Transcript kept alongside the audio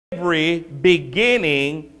every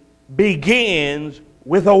beginning begins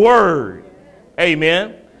with a word.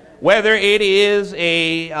 Amen. Whether it is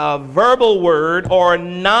a verbal word or a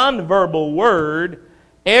non-verbal word,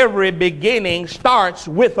 every beginning starts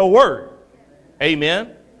with a word.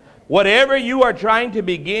 Amen. Whatever you are trying to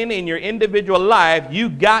begin in your individual life, you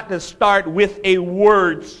got to start with a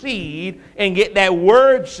word seed and get that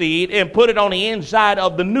word seed and put it on the inside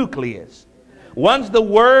of the nucleus. Once the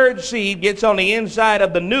word seed gets on the inside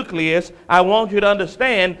of the nucleus, I want you to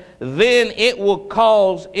understand, then it will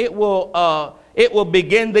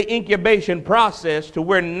begin the incubation process to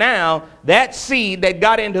where now that seed that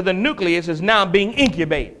got into the nucleus is now being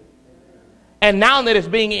incubated. And now that it's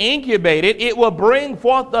being incubated, it will bring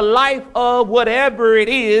forth the life of whatever it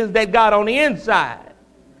is that got on the inside.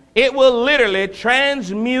 It will literally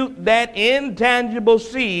transmute that intangible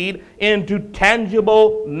seed into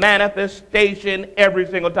tangible manifestation every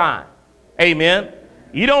single time. Amen.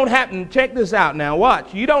 You don't have to, check this out now,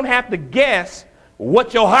 watch. You don't have to guess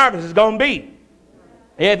what your harvest is going to be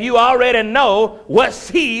if you already know what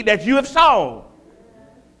seed that you have sown.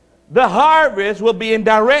 The harvest will be in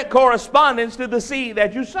direct correspondence to the seed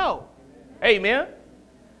that you sow. Amen.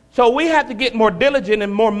 So we have to get more diligent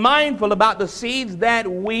and more mindful about the seeds that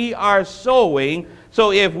we are sowing.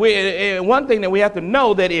 So one thing that we have to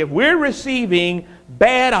know, that if we're receiving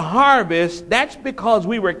bad harvest, that's because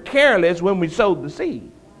we were careless when we sowed the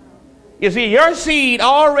seed. You see, your seed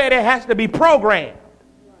already has to be programmed,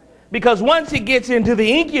 because once it gets into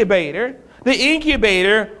the incubator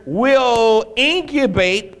will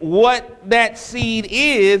incubate what that seed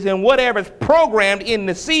is, and whatever's programmed in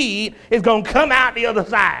the seed is going to come out the other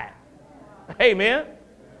side. Amen.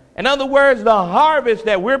 In other words, the harvest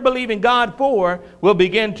that we're believing God for will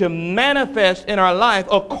begin to manifest in our life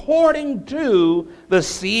according to the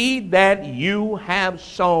seed that you have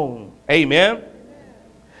sown. Amen.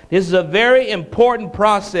 This is a very important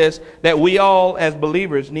process that we all as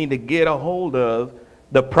believers need to get a hold of.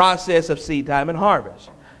 The process of seed time and harvest.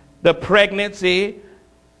 The pregnancy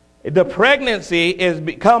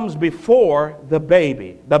comes before the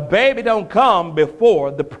baby. The baby don't come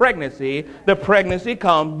before the pregnancy. The pregnancy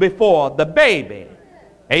comes before the baby.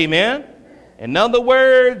 Amen. In other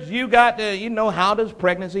words, you got to, how does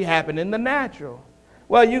pregnancy happen in the natural?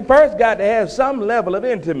 Well, you first got to have some level of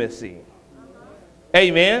intimacy.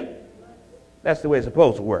 Amen. That's the way it's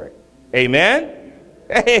supposed to work. Amen.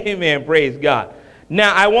 Amen. Praise God.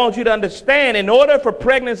 Now, I want you to understand, in order for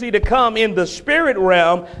pregnancy to come in the spirit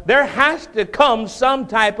realm, there has to come some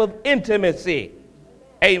type of intimacy.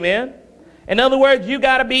 Amen. In other words, you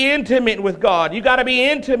got to be intimate with God. You got to be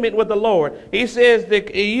intimate with the Lord. He says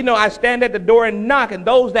that, I stand at the door and knock, and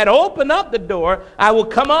those that open up the door, I will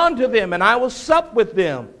come unto them, and I will sup with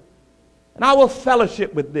them, and I will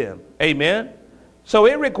fellowship with them. Amen. So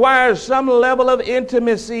it requires some level of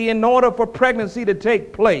intimacy in order for pregnancy to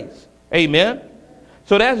take place. Amen.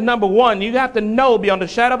 So that's number one. You have to know beyond a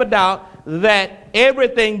shadow of a doubt that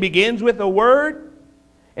everything begins with a word.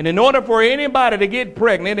 And in order for anybody to get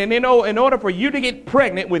pregnant, and in order for you to get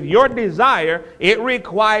pregnant with your desire, it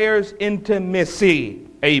requires intimacy.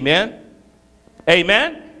 Amen.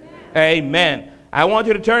 Amen. Amen. Amen. I want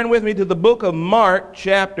you to turn with me to the book of Mark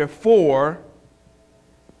chapter 4.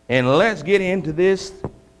 And let's get into this.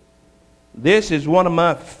 This is one of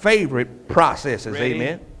my favorite processes. Ready?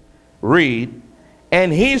 Amen. Read.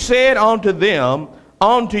 And he said unto them,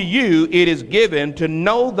 unto you it is given to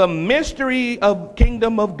know the mystery of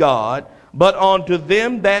kingdom of God, but unto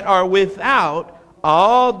them that are without,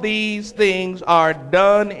 all these things are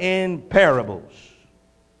done in parables.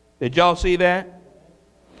 Did y'all see that?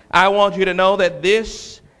 I want you to know that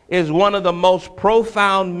this is one of the most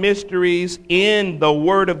profound mysteries in the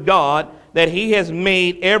Word of God that He has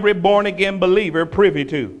made every born-again believer privy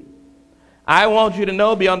to. I want you to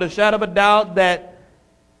know beyond a shadow of a doubt that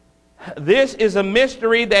this is a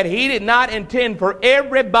mystery that He did not intend for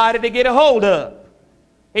everybody to get a hold of.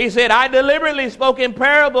 He said, I deliberately spoke in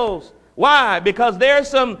parables. Why? Because there's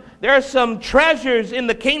some treasures in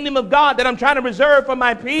the kingdom of God that I'm trying to reserve for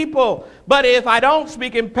my people. But if I don't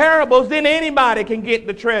speak in parables, then anybody can get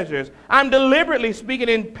the treasures. I'm deliberately speaking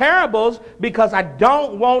in parables because I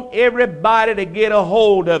don't want everybody to get a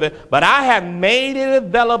hold of it. But I have made it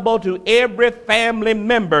available to every family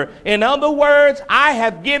member. In other words, I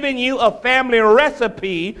have given you a family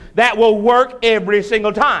recipe that will work every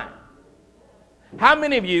single time. How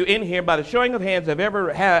many of you in here, by the showing of hands, have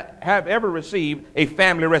ever received a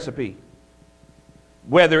family recipe?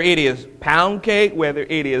 Whether it is pound cake, whether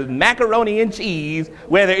it is macaroni and cheese,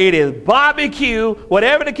 whether it is barbecue,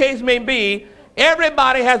 whatever the case may be,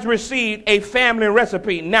 everybody has received a family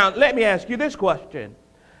recipe. Now, let me ask you this question.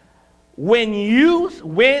 when you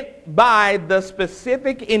went by the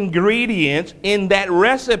specific ingredients in that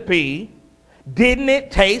recipe, didn't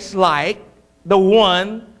it taste like the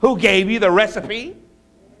one who gave you the recipe?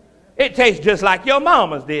 It tastes just like your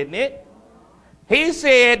mama's, didn't it? He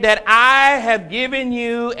said that I have given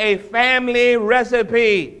you a family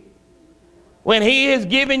recipe. When he is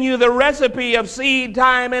giving you the recipe of seed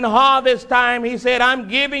time and harvest time, he said, I'm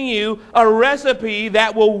giving you a recipe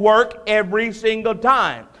that will work every single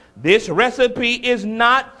time. This recipe is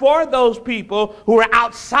not for those people who are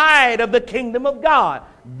outside of the kingdom of God.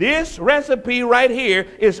 This recipe right here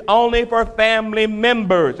is only for family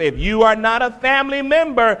members. If you are not a family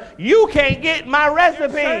member, you can't get my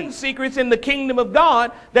recipe. There are certain secrets in the kingdom of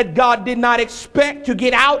God that God did not expect to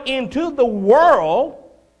get out into the world,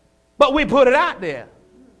 but we put it out there.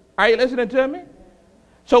 Are you listening to me?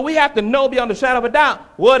 So we have to know beyond the shadow of a doubt,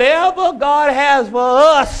 whatever God has for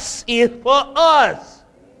us is for us.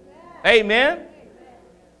 Amen.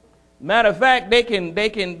 Matter of fact, they can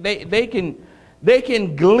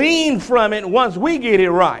glean from it once we get it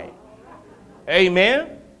right.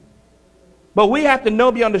 Amen. But we have to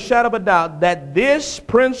know beyond the shadow of a doubt that this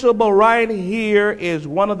principle right here is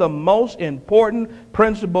one of the most important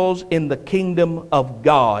principles in the kingdom of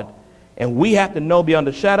God. And we have to know beyond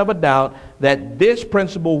the shadow of a doubt that this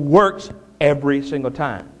principle works every single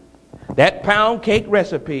time. That pound cake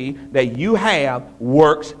recipe that you have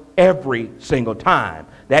works every single time.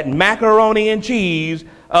 That macaroni and cheese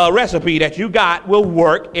recipe that you got will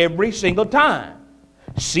work every single time.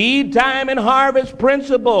 Seed time and harvest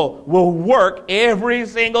principle will work every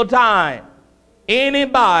single time.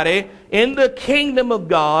 Anybody in the kingdom of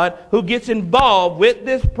God who gets involved with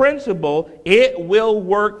this principle, it will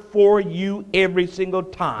work for you every single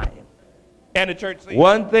time. And the church says,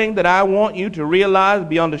 one thing that I want you to realize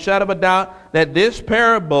beyond the shadow of a doubt, that this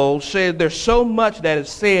parable says there's so much that is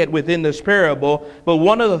said within this parable, but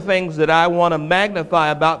one of the things that I want to magnify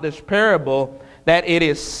about this parable, that it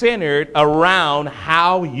is centered around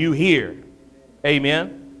how you hear.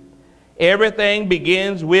 Amen. Everything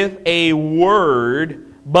begins with a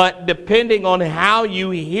word, but depending on how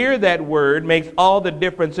you hear that word makes all the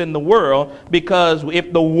difference in the world, because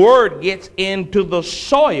if the word gets into the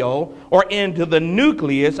soil or into the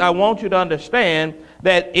nucleus, I want you to understand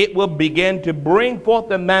that it will begin to bring forth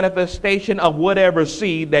the manifestation of whatever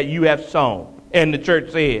seed that you have sown. And the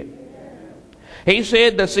church said, he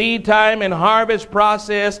said the seed time and harvest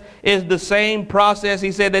process is the same process.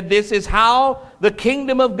 He said that this is how the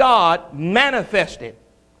kingdom of God manifested.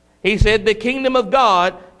 He said the kingdom of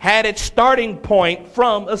God had its starting point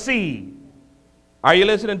from a seed. Are you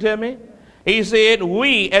listening to me? He said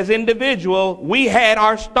we as individuals, we had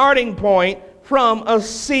our starting point from a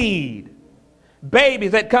seed.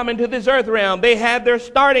 Babies that come into this earth realm, they have their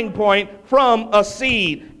starting point from a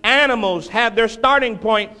seed. Animals have their starting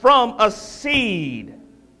point from a seed.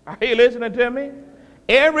 Are you listening to me?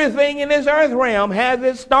 Everything in this earth realm has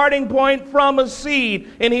its starting point from a seed.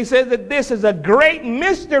 And he says that this is a great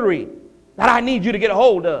mystery that I need you to get a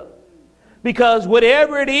hold of. Because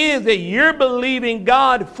whatever it is that you're believing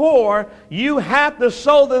God for, you have to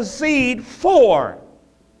sow the seed for.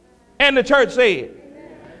 And the church said,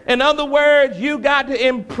 in other words, you got to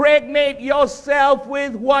impregnate yourself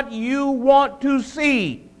with what you want to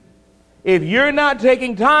see. If you're not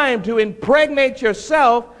taking time to impregnate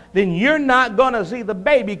yourself, then you're not going to see the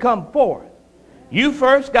baby come forth. You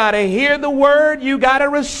first got to hear the word. You got to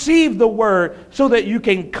receive the word so that you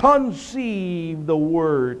can conceive the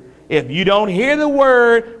word. If you don't hear the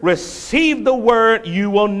word, receive the word, you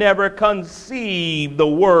will never conceive the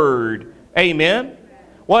word. Amen.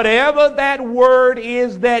 Whatever that word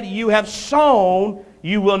is that you have sown,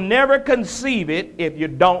 you will never conceive it if you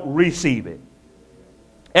don't receive it.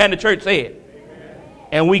 And the church said.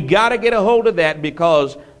 And we got to get a hold of that,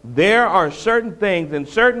 because there are certain things and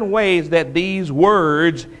certain ways that these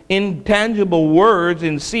words, intangible words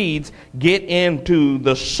and seeds, get into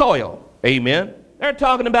the soil. Amen. They're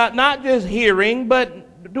talking about not just hearing,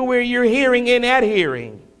 but to where you're hearing and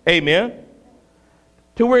adhering. Amen.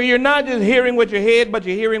 To where you're not just hearing with your head, but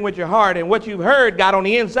you're hearing with your heart. And what you've heard got on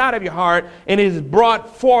the inside of your heart, and it has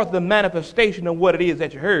brought forth the manifestation of what it is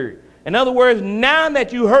that you heard. In other words, now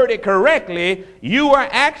that you heard it correctly, you are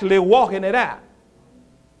actually walking it out.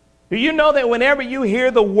 Do you know that whenever you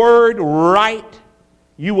hear the word right,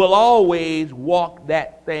 you will always walk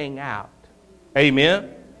that thing out?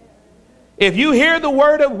 Amen. If you hear the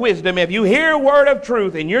word of wisdom, if you hear a word of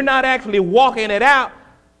truth, and you're not actually walking it out,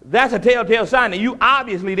 that's a telltale sign that you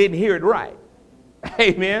obviously didn't hear it right.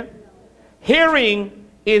 Amen. Hearing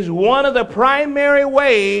is one of the primary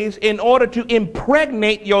ways in order to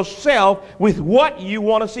impregnate yourself with what you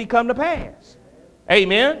want to see come to pass.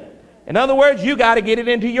 Amen. In other words, you got to get it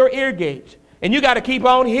into your ear gates. And you got to keep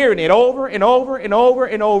on hearing it over and over and over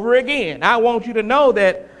and over again. I want you to know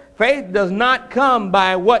that faith does not come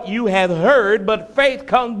by what you have heard, but faith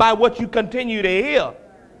comes by what you continue to hear.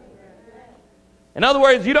 In other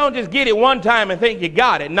words, you don't just get it one time and think you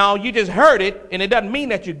got it. No, you just heard it, and it doesn't mean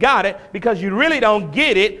that you got it, because you really don't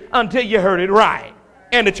get it until you heard it right.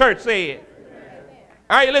 And the church said,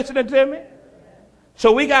 are you listening to me?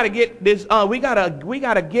 So we got to get this. We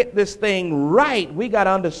gotta get this thing right. We got to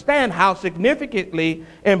understand how significantly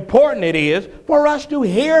important it is for us to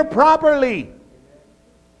hear properly.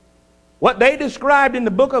 What they described in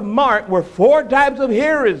the book of Mark were 4 types of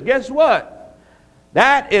hearers. Guess what?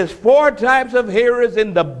 That is 4 types of hearers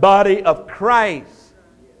in the body of Christ.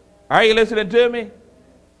 Are you listening to me?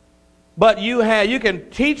 But you can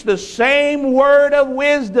teach the same word of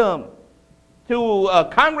wisdom to a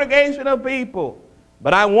congregation of people.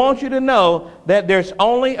 But I want you to know that there's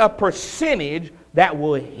only a percentage that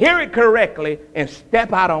will hear it correctly and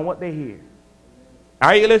step out on what they hear.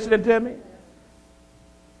 Are you listening to me?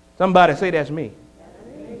 Somebody say that's me.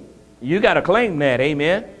 You got to claim that,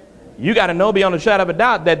 amen. You got to know beyond a shadow of a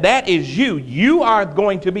doubt that that is you. You are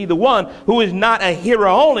going to be the one who is not a hearer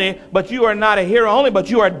only, but you are not a hearer only, but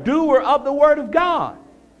you are a doer of the word of God.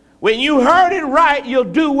 When you heard it right, you'll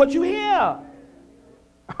do what you hear.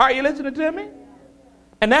 Are you listening to me?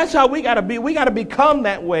 And that's how we got to be. We got to become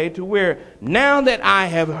that way, to where now that I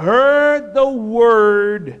have heard the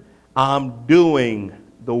word, I'm doing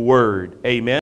the word. Amen.